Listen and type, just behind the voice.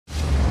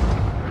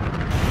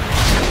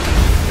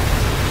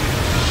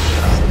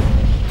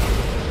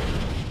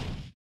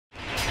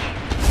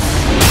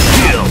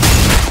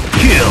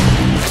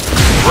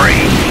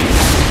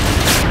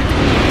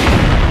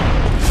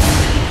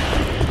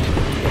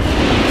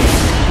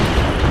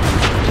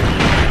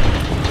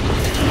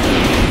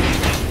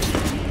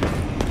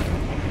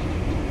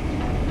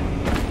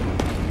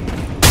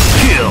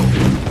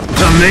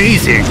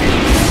Amazing!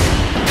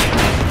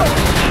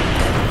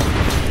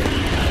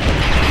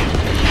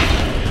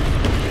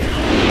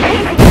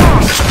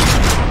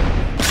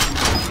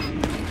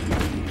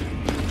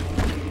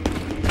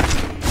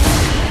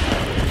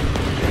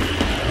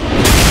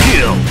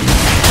 Kill!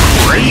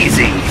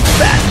 Crazy!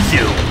 Fat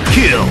soup!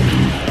 Kill!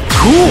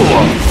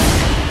 Cool!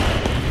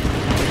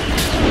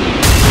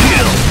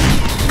 Kill!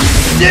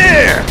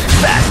 There!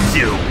 Fat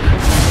soup!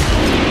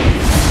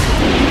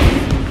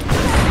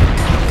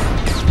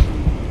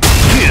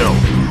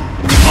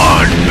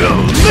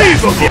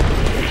 Unbelievable!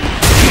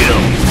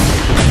 Kill!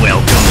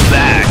 Welcome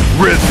back!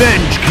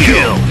 Revenge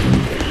kill!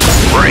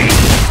 Great!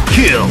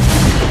 Kill!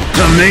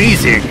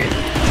 Amazing!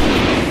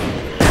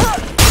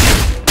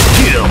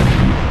 Kill!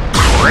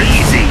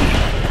 Crazy!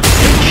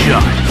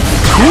 Shot!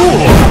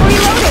 Cool!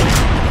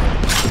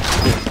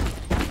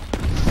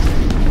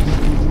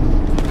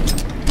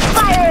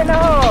 Fire in the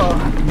hole!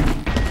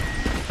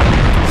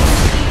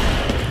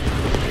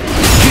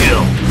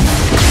 Kill!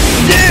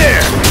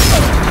 There!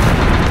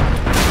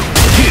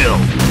 Kill!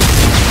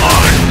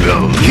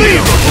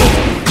 Unbelievable!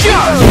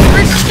 Just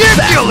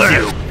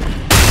ridiculous!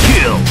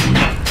 Kill!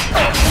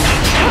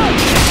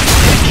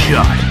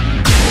 Shot!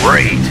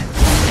 Great!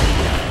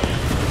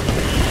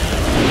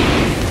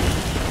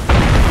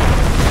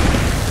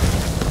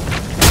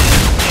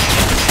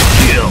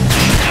 Kill!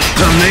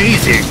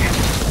 Amazing!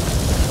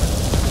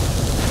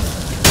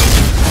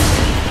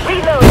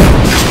 Reload!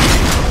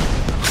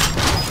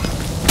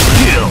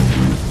 Kill!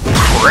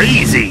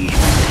 Crazy!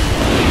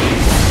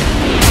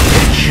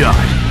 Shot!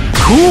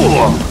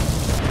 Cool!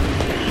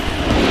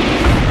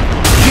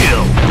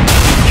 Kill!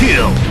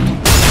 Kill!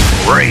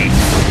 Great!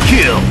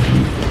 Kill!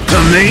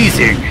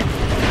 Amazing!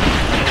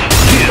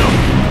 Kill!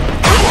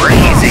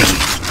 Crazy!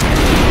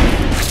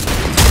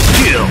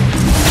 Kill!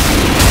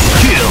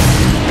 Kill!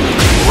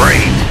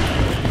 Great!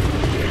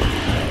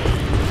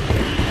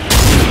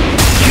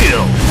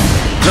 Kill!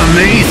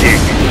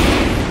 Amazing!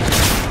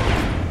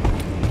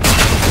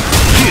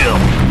 Kill!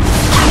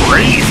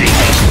 Crazy!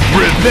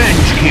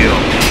 Revenge kill!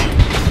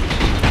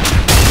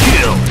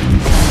 Kill!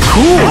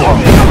 Cool!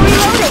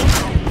 Reloading!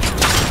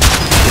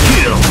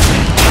 Kill!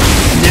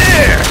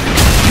 There!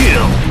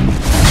 Kill!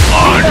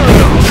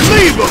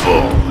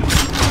 Unbelievable!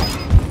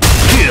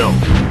 Kill!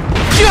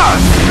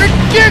 Just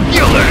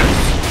ridiculous!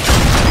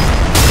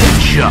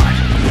 Shot!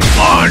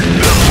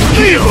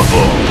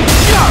 Unbelievable!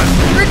 Just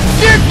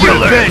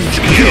ridiculous! Revenge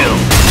kill!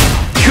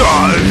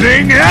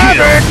 Causing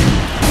havoc!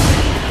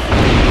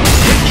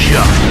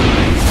 Shot!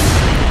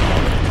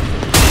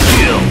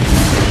 Kill!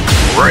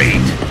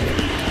 Great!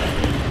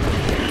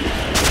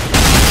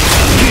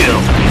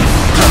 Kill!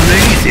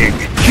 Amazing!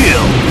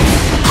 Kill!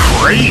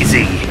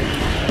 Crazy!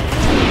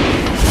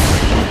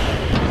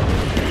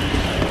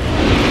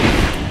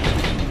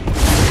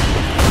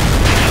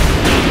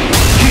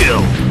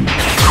 Kill!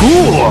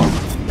 Cool!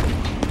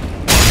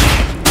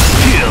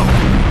 Kill!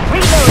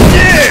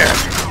 There!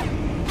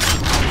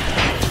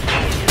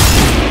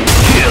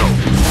 Kill!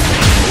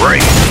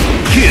 Great!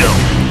 Kill!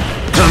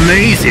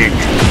 Amazing!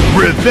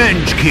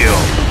 Revenge kill!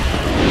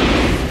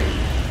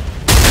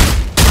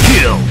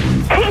 Kill!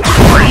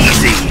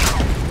 Crazy!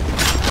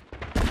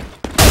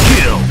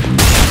 Kill!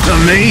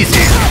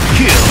 Amazing!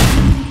 Kill!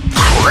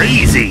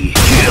 Crazy!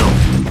 Kill!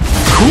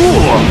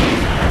 Cool!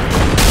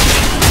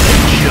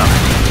 Shot!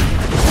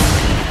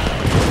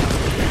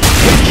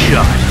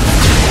 Shot!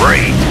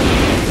 Great!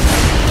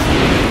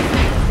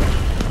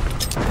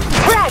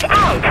 Frag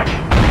out!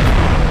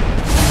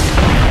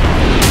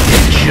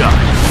 Shot!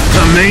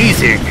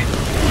 Amazing!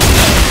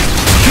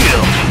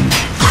 Kill!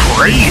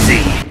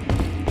 Crazy!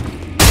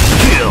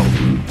 Kill!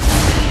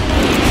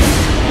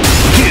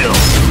 Kill!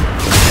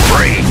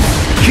 Great!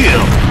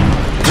 Kill!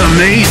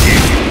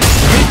 Amazing!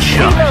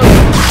 Shot!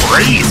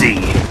 Crazy!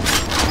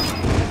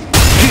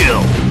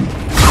 Kill!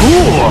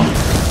 Cool!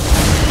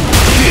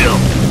 Kill!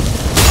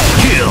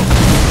 Kill!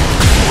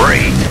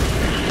 Great!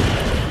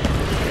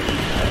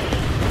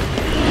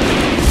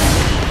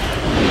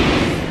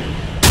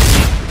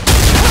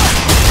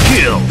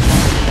 Kill!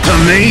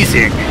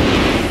 Amazing!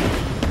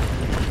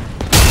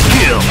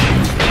 Kill!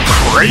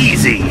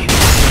 Crazy!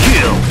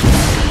 Kill!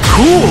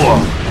 Cool!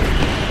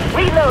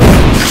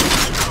 Reload!